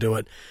I better do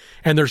it.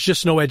 And there's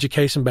just no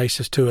education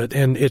basis to it,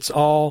 and it's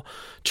all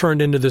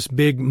turned into this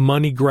big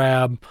money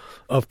grab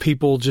of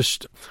people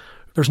just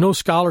 – there's no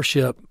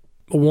scholarship,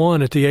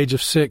 one, at the age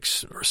of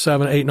 6 or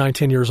 7, 8, 9,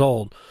 10 years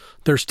old.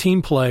 There's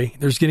team play.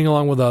 There's getting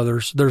along with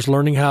others. There's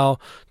learning how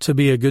to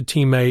be a good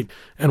teammate.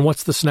 And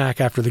what's the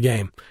snack after the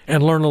game?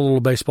 And learn a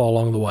little baseball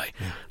along the way.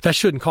 Yeah. That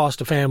shouldn't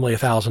cost a family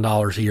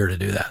 $1,000 a year to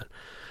do that.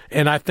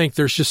 And I think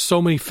there's just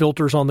so many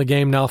filters on the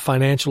game now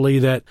financially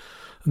that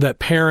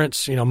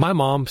parents, my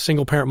mom,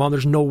 single parent mom,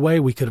 there's no way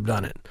we could have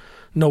done it.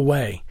 No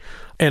way.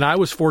 And I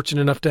was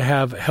fortunate enough to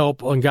have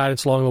help and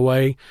guidance along the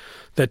way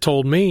that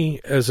told me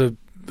as a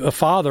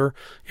father,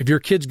 if your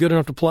kid's good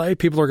enough to play,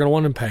 people are going to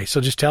want him to pay.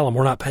 So just tell them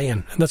we're not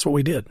paying. And that's what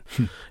we did.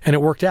 And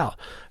it worked out.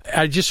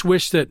 I just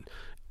wish that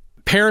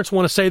parents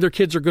want to say their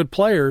kids are good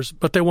players,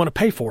 but they want to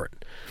pay for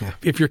it. Yeah.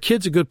 If your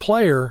kid's a good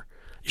player,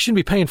 you shouldn't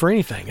be paying for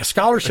anything. A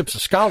scholarship's a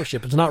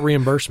scholarship. It's not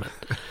reimbursement.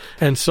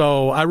 And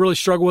so I really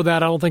struggle with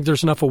that. I don't think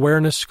there's enough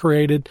awareness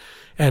created.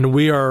 And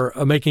we are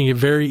making it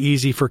very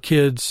easy for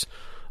kids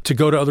to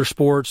go to other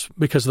sports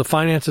because of the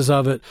finances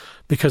of it,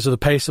 because of the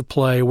pace of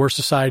play, where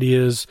society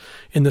is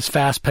in this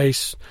fast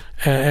pace,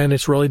 and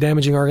it's really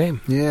damaging our game.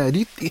 Yeah. Do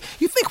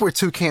you think we're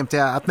too camped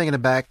out? I'm thinking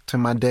back to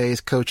my days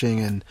coaching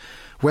in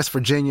West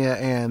Virginia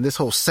and this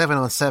whole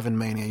 7-on-7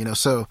 mania,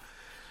 so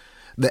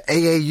the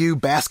AAU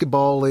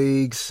basketball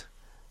leagues,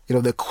 the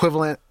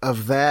equivalent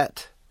of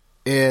that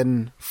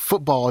in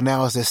football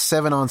now is this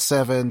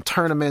 7-on-7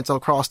 tournaments all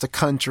across the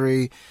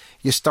country.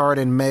 You start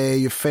in May,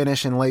 you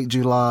finish in late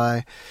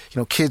July.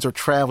 Kids are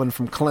traveling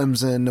from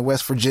Clemson to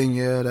West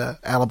Virginia to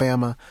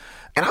Alabama.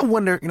 And I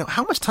wonder,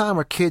 how much time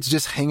are kids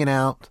just hanging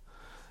out,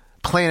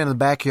 playing in the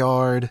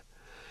backyard?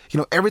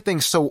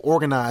 Everything's so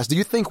organized. Do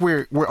you think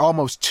we're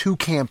almost too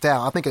camped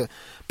out? I think a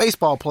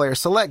baseball player,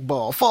 select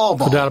ball, fall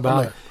ball. No doubt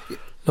about it.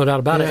 No doubt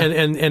about it.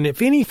 And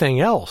if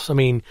anything else,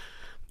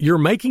 you're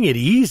making it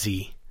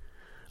easy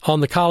on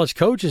the college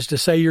coaches to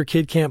say your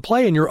kid can't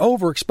play, and you're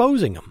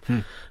overexposing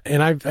them.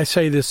 And I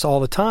say this all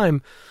the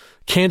time.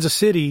 Kansas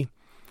City,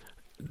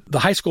 the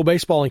high school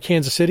baseball in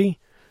Kansas City,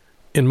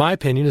 in my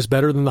opinion, is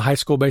better than the high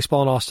school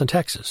baseball in Austin,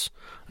 Texas.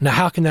 Now,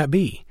 how can that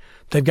be?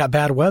 They've got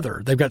bad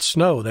weather. They've got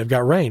snow. They've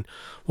got rain.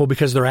 Well,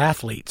 because they're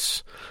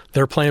athletes.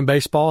 They're playing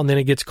baseball, and then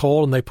it gets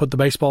cold, and they put the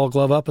baseball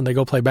glove up, and they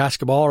go play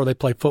basketball or they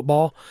play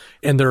football,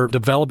 and they're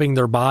developing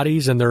their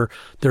bodies, and they're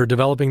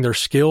developing their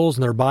skills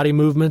and their body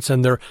movements,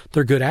 and they're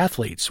good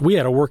athletes. We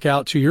had a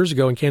workout 2 years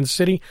ago in Kansas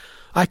City.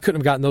 I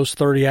couldn't have gotten those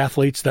 30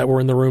 athletes that were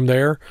in the room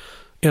there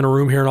in a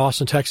room here in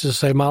Austin, Texas to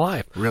save my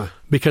life. Really?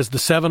 Because the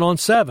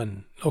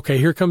 7-on-7, okay,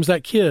 here comes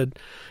that kid,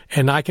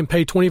 and I can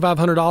pay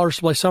 $2,500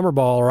 to play summer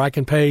ball, or I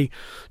can pay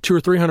 $200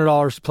 or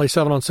 $300 to play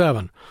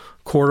 7-on-7.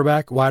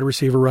 Quarterback, wide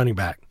receiver, running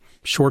back,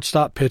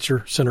 shortstop,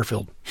 pitcher, center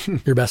field,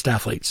 your best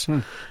athletes.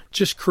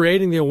 Just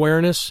creating the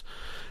awareness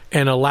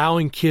and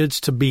allowing kids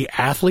to be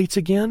athletes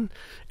again,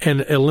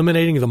 and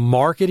eliminating the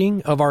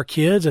marketing of our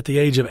kids at the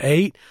age of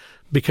 8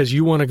 because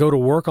you want to go to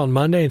work on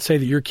Monday and say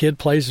that your kid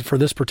plays for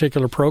this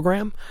particular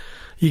program.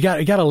 You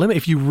got to limit.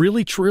 If you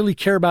really, truly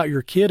care about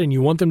your kid and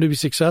you want them to be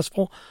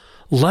successful,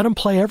 let them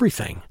play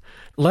everything.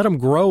 Let them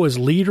grow as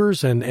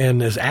leaders and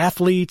as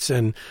athletes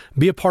and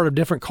be a part of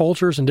different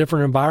cultures and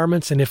different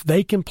environments. And if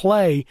they can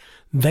play,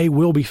 they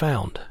will be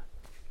found.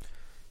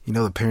 You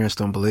know the parents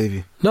don't believe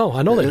you. No,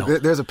 I know they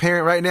don't. There's a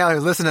parent right now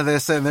who's listening to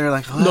this and they're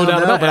like, no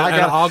doubt about it. But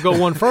I'll go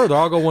one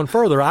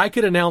further. I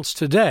could announce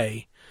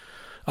today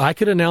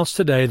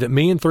that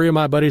me and 3 of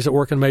my buddies that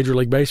work in Major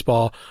League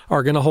Baseball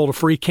are going to hold a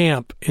free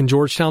camp in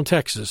Georgetown,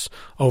 Texas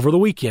over the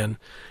weekend,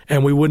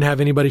 and we wouldn't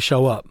have anybody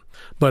show up.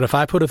 But if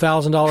I put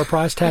 $1,000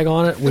 price tag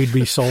on it, we'd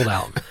be sold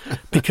out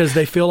because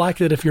they feel like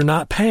that if you're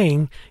not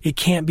paying, it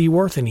can't be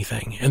worth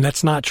anything. And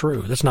that's not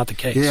true. That's not the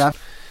case. Yeah.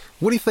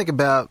 What do you think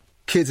about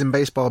kids in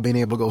baseball being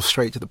able to go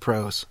straight to the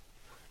pros,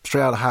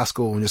 straight out of high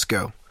school and just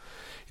go?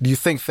 Do you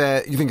think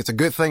it's a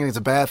good thing? It's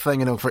a bad thing?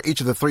 You know, for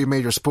each of the 3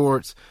 major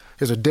sports,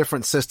 there's a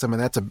different system,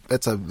 and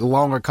that's a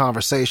longer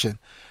conversation.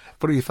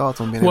 What are your thoughts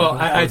on being? Well,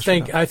 I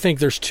think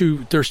there's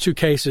two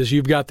cases.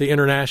 You've got the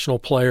international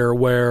player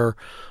where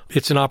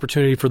it's an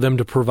opportunity for them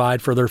to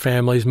provide for their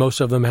families. Most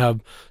of them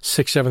have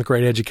 6th, 7th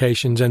grade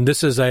educations, and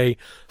this is a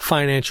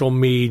financial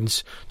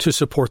means to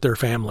support their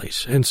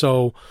families. And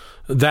so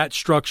that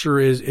structure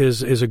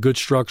is a good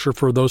structure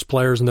for those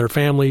players and their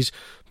families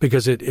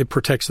because it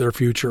protects their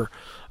future.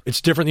 It's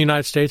different in the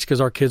United States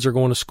because our kids are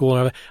going to school.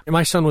 And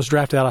my son was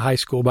drafted out of high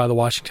school by the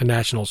Washington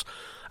Nationals.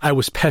 I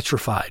was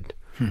petrified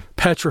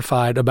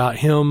about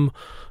him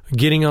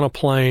getting on a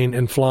plane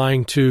and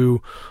flying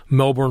to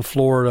Melbourne,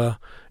 Florida.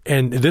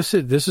 And this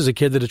is a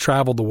kid that had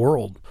traveled the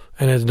world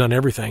and has done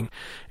everything.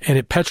 And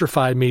it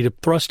petrified me to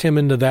thrust him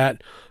into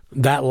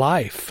that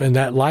life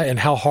and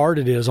how hard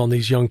it is on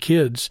these young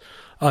kids.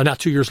 Now,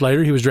 2 years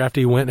later, he was drafted,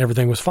 he went, and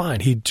everything was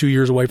fine. He 2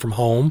 years away from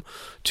home,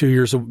 2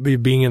 years of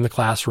being in the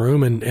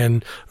classroom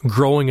and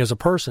growing as a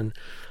person.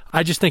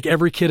 I just think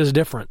every kid is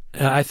different.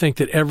 I think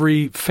that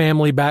every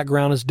family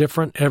background is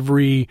different.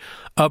 Every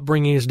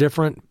upbringing is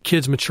different.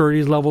 Kids'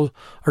 maturity levels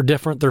are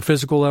different. Their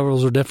physical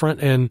levels are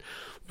different. And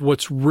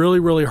what's really,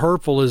 really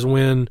hurtful is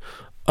when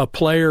a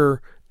player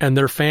and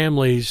their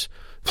families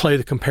play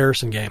the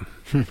comparison game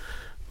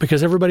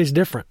because everybody's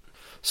different.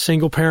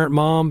 Single-parent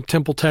mom,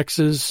 Temple,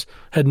 Texas,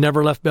 had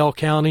never left Bell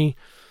County,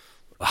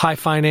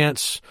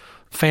 high-finance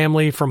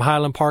family from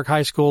Highland Park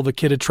High School. The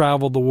kid had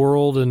traveled the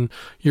world, and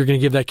you're going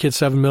to give that kid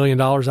 $7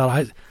 million out of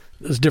high school.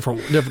 It's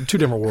different, two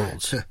different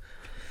worlds.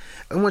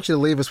 I want you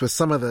to leave us with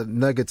some of the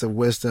nuggets of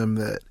wisdom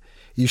that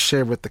you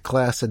shared with the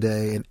class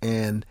today.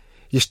 And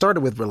you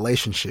started with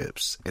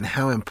relationships and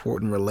how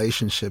important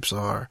relationships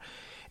are.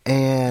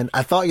 And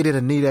I thought you did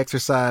a neat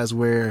exercise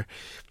where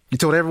you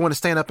told everyone to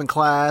stand up in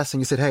class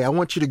and you said, hey, I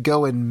want you to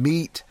go and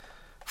meet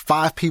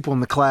 5 people in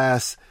the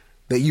class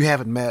that you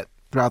haven't met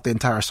throughout the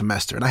entire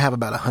semester. And I have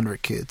about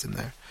 100 kids in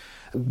there.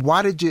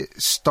 Why did you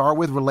start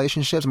with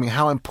relationships? I mean,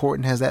 how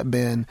important has that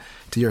been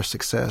to your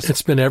success?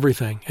 It's been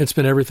everything.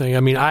 I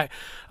mean,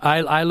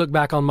 I look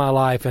back on my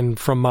life, and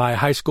from my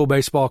high school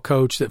baseball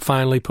coach that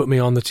finally put me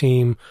on the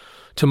team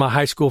to my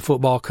high school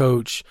football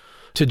coach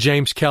to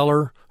James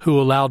Keller,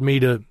 who allowed me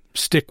to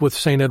stick with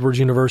St. Edward's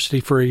University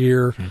for a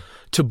year,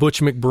 to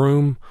Butch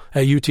McBroom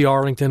at UT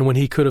Arlington when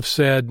he could have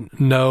said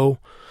no,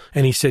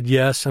 and he said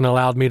yes and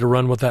allowed me to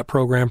run with that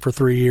program for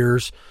 3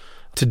 years,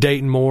 to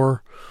Dayton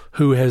Moore,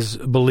 who has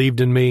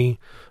believed in me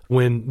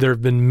when there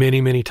have been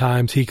many, many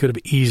times he could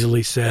have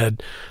easily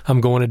said, I'm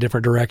going a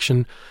different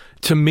direction.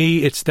 To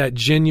me, it's that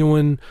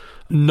genuine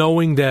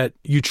knowing that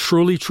you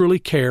truly, truly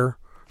care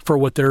for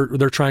what they're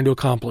trying to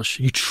accomplish.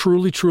 You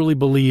truly, truly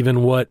believe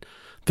in what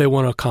they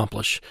want to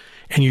accomplish.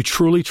 And you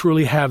truly,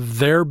 truly have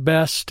their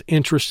best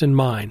interest in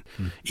mind,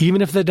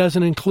 even if that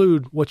doesn't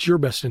include what's your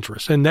best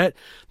interest. And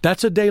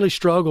that's a daily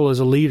struggle as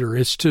a leader,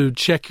 is to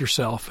check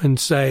yourself and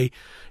say,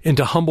 and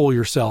to humble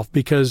yourself,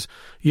 because,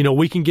 you know,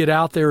 we can get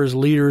out there as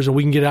leaders and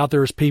we can get out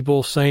there as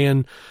people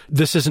saying,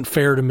 this isn't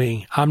fair to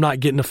me. I'm not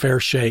getting a fair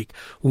shake.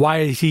 Why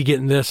is he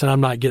getting this and I'm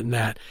not getting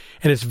that?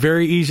 And it's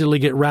very easy to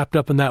get wrapped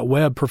up in that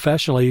web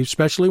professionally,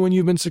 especially when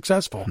you've been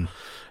successful.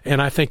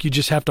 And I think you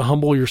just have to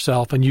humble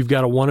yourself, and you've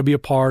got to want to be a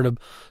part of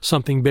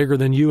something bigger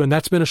than you. And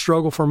that's been a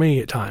struggle for me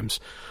at times.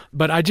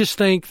 But I just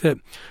think that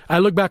I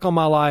look back on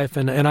my life,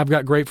 and I've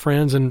got great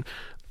friends. And,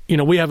 you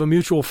know, we have a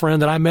mutual friend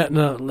that I met in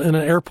an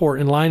airport,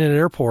 in line at an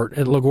airport,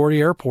 at LaGuardia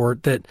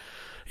Airport, that,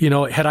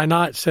 Had I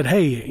not said,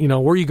 hey,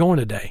 where are you going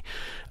today?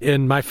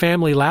 And my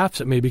family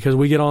laughs at me because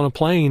we get on the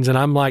planes and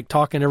I'm like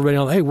talking to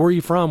everybody, hey, where are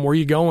you from? Where are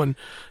you going?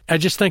 I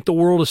just think the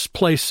world is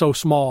placed so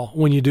small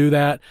when you do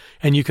that,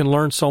 and you can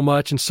learn so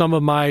much. And some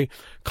of my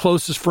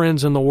closest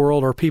friends in the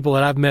world are people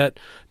that I've met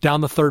down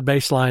the third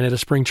baseline at a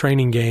spring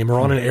training game or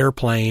on an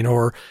airplane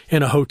or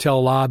in a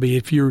hotel lobby.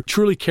 If you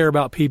truly care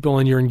about people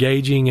and you're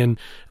engaging, and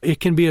it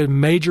can be a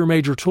major,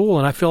 major tool.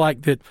 And I feel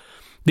like that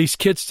these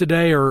kids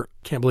today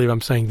can't believe I'm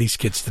saying these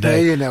kids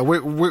today. Yeah,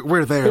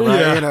 we're there,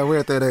 right? Yeah. We're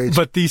at that age.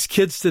 But these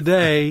kids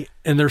today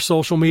and their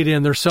social media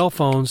and their cell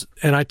phones,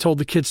 and I told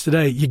the kids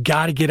today, you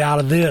got to get out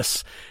of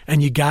this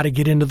and you got to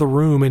get into the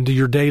room, into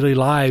your daily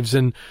lives,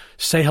 and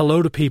say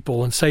hello to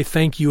people and say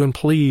thank you and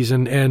please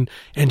and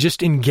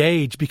just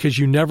engage, because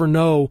you never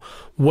know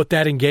what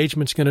that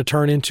engagement's going to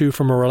turn into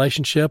from a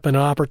relationship and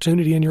an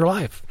opportunity in your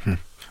life.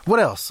 What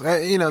else?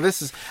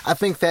 I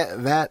think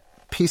that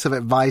piece of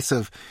advice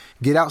of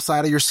get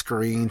outside of your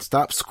screen,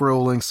 stop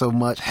scrolling so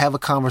much, have a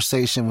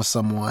conversation with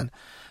someone.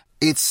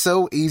 It's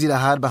so easy to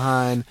hide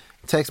behind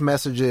text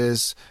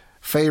messages,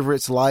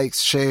 favorites,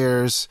 likes,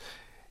 shares.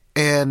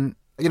 And,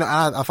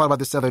 I thought about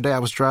this the other day. I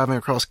was driving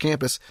across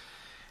campus.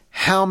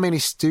 How many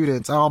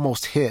students I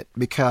almost hit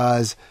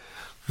because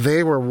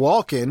they were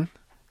walking,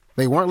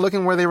 they weren't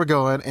looking where they were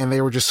going, and they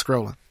were just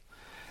scrolling.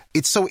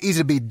 It's so easy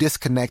to be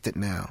disconnected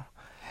now.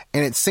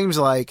 And it seems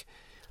like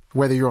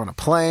whether you're on a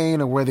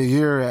plane or whether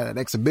you're at an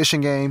exhibition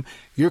game,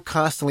 you're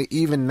constantly,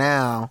 even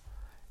now,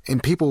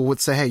 and people would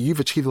say, hey, you've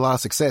achieved a lot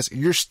of success,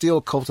 you're still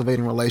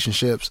cultivating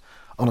relationships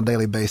on a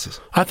daily basis.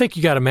 I think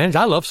you got to manage.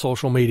 I love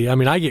social media. I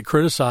mean, I get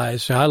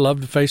criticized. I love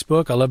the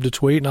Facebook. I love to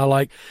tweet, and I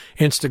like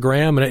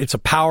Instagram. And it's a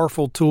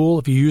powerful tool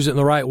if you use it in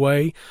the right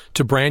way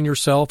to brand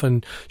yourself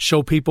and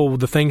show people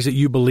the things that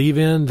you believe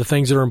in, the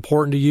things that are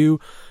important to you,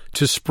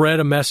 to spread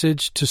a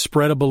message, to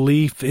spread a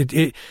belief.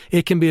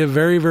 It can be a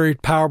very, very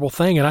powerful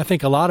thing. And I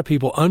think a lot of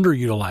people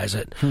underutilize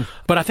it.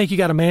 But I think you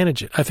got to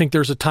manage it. I think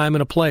there's a time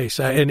and a place.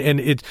 And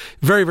it's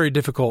very, very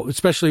difficult,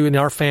 especially in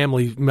our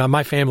family.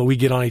 My family, we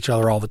get on each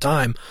other all the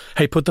time.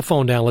 Hey, put the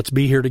phone down. Let's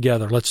be here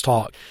together. Let's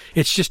talk.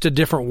 It's just a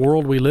different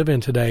world we live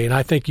in today. And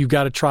I think you've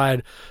got to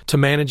try to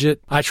manage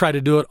it. I try to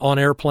do it on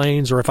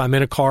airplanes or if I'm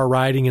in a car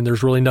riding and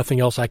there's really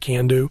nothing else I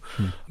can do.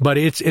 But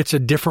it's a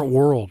different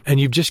world. And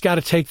you've just got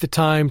to take the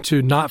time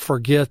to not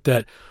forget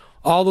that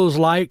all those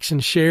likes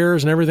and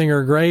shares and everything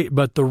are great,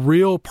 but the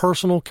real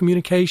personal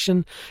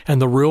communication and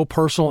the real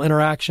personal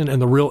interaction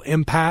and the real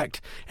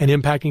impact and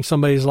impacting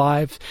somebody's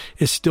life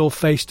is still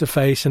face to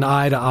face and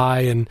eye to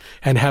eye and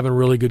having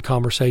really good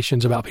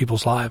conversations about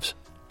people's lives.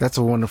 That's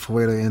a wonderful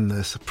way to end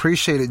this.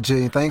 Appreciate it,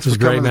 Gene. Thanks for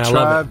coming to the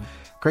Tribe.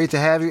 Great to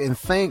have you. And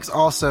thanks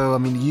also,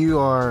 you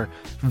are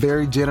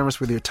very generous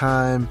with your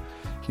time.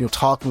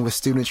 Talking with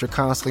students, you're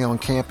constantly on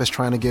campus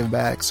trying to give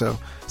back. So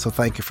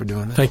thank you for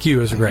doing that. Thank you.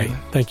 It was great.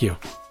 Thank you.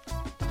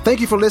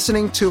 Thank you for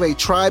listening to A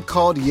Tribe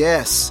Called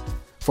Yes.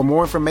 For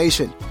more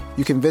information,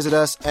 you can visit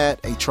us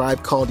at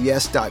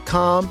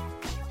atribecalledyes.com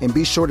and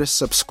be sure to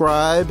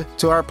subscribe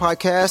to our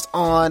podcast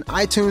on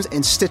iTunes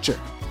and Stitcher.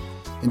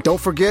 And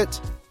don't forget,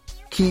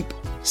 keep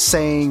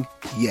saying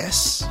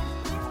yes.